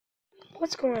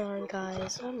What's going on,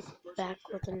 guys? I'm back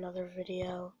with another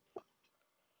video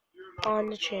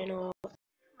on the channel.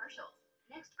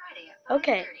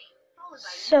 Okay,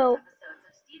 so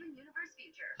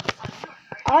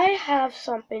I have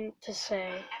something to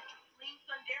say,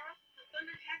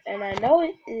 and I know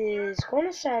it is going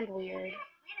to sound weird,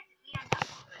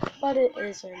 but it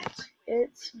isn't.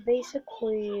 It's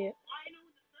basically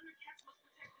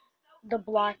the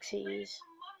Black Seas.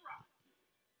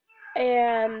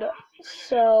 And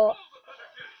so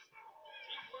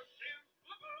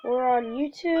we're on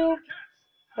YouTube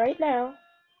right now.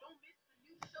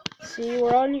 See,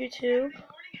 we're on YouTube.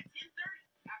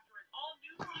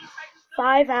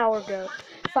 5 hours ago.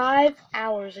 5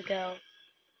 hours ago.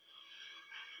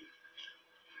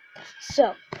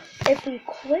 So, if we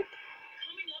click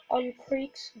on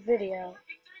Kreek's video.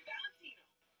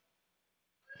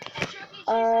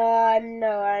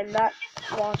 No, I'm not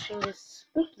watching this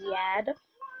spooky ad.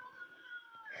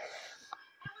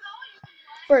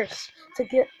 First, to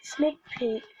get sneak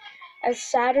peek as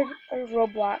Saturday on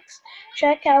Roblox,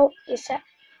 check out the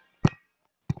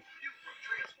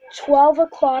 12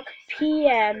 o'clock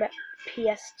p.m.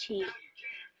 PST.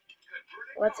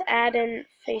 Let's add in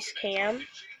face cam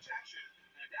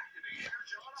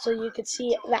so you can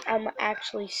see that I'm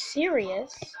actually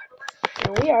serious.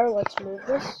 Here we are. Let's move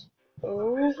this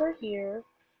over here.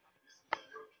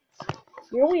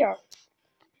 Here we are.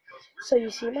 So you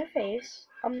see my face.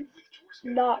 I'm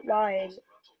not lying.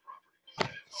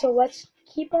 So let's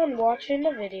keep on watching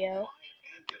the video.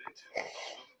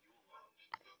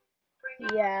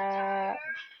 Yeah.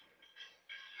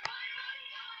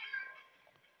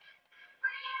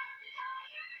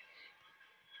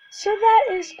 So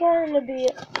that is going to be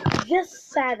this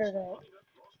Saturday.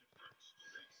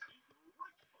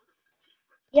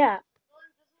 Yeah.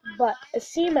 But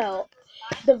Asimo,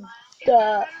 the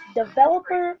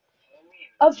developer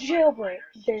of Jailbreak,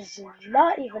 does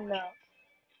not even know.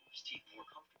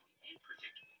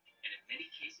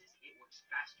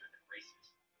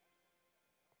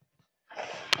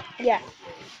 Yeah.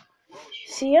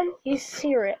 See him? He's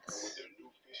serious.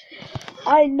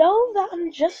 I know that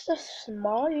I'm just a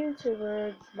small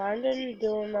YouTuber, minding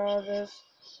doing all this,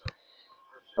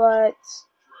 but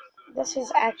this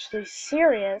is actually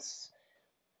serious.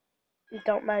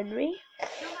 Don't mind me.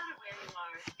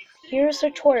 Here's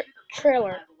the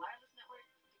trailer.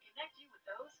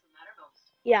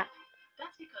 Yeah.